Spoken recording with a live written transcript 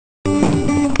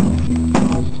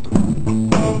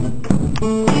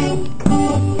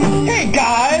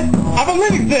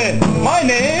Livingston. My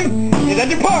name is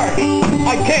Andrew Park.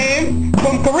 I came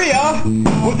from Korea,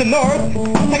 moved to north,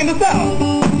 taken to south.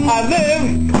 I live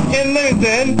in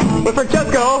Livingston with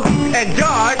Francesco and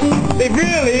Josh. They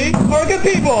really are good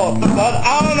people, but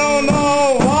I don't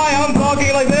know why I'm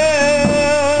talking like this.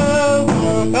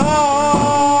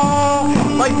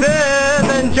 Like this,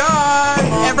 and Josh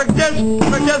and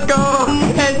Francesco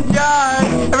and Josh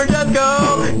and Francesco,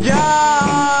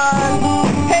 Josh.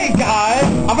 Hey guys,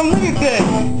 I'm from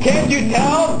Livingston. Can't you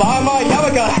tell by my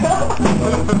yarmulke?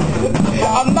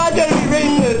 I'm not trying to be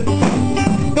racist.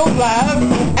 Don't laugh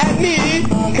at me,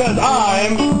 because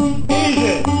I'm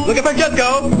Asian. Look at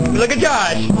Francesco, look at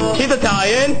Josh. He's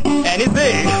Italian, and he's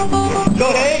big.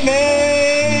 Don't hate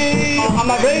me. I'm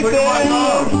not racist.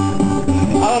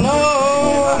 I don't know.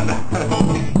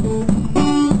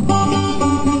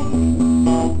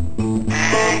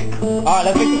 Alright,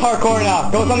 let's make this hardcore now.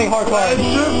 Go with something hardcore.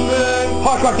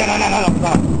 Hardcore.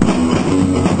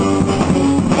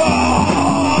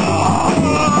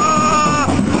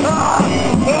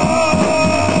 No.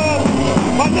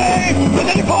 My name is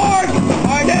Andrew Park.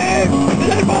 My name is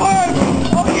Andrew Park.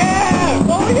 Oh yeah.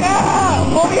 Oh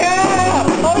yeah. Oh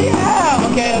yeah. Oh yeah.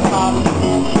 Okay, let's stop.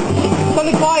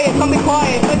 Something quiet. Something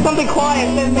quiet. Say something quiet.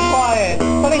 Say something quiet.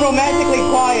 Something romantically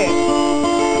quiet.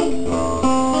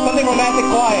 Something romantic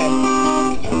quiet.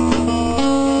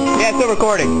 Yeah, it's still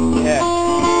recording. Yeah.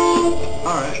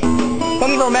 Alright.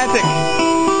 Something romantic.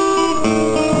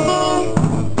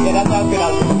 Yeah, that sounds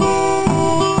good.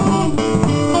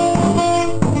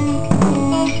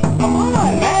 Come on,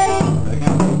 man.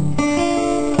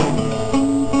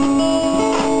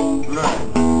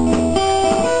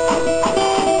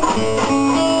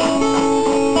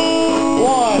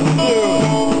 One, two.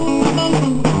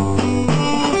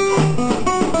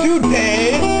 2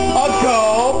 days ago,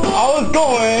 I was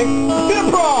going to the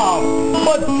prom,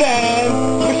 but then,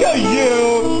 to show you,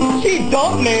 she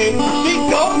dumped me. She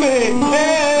dumped me.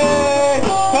 Hey,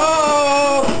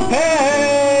 oh,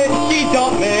 hey, she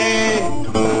dumped me.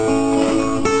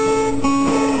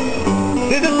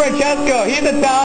 This is Francesco. He's Italian.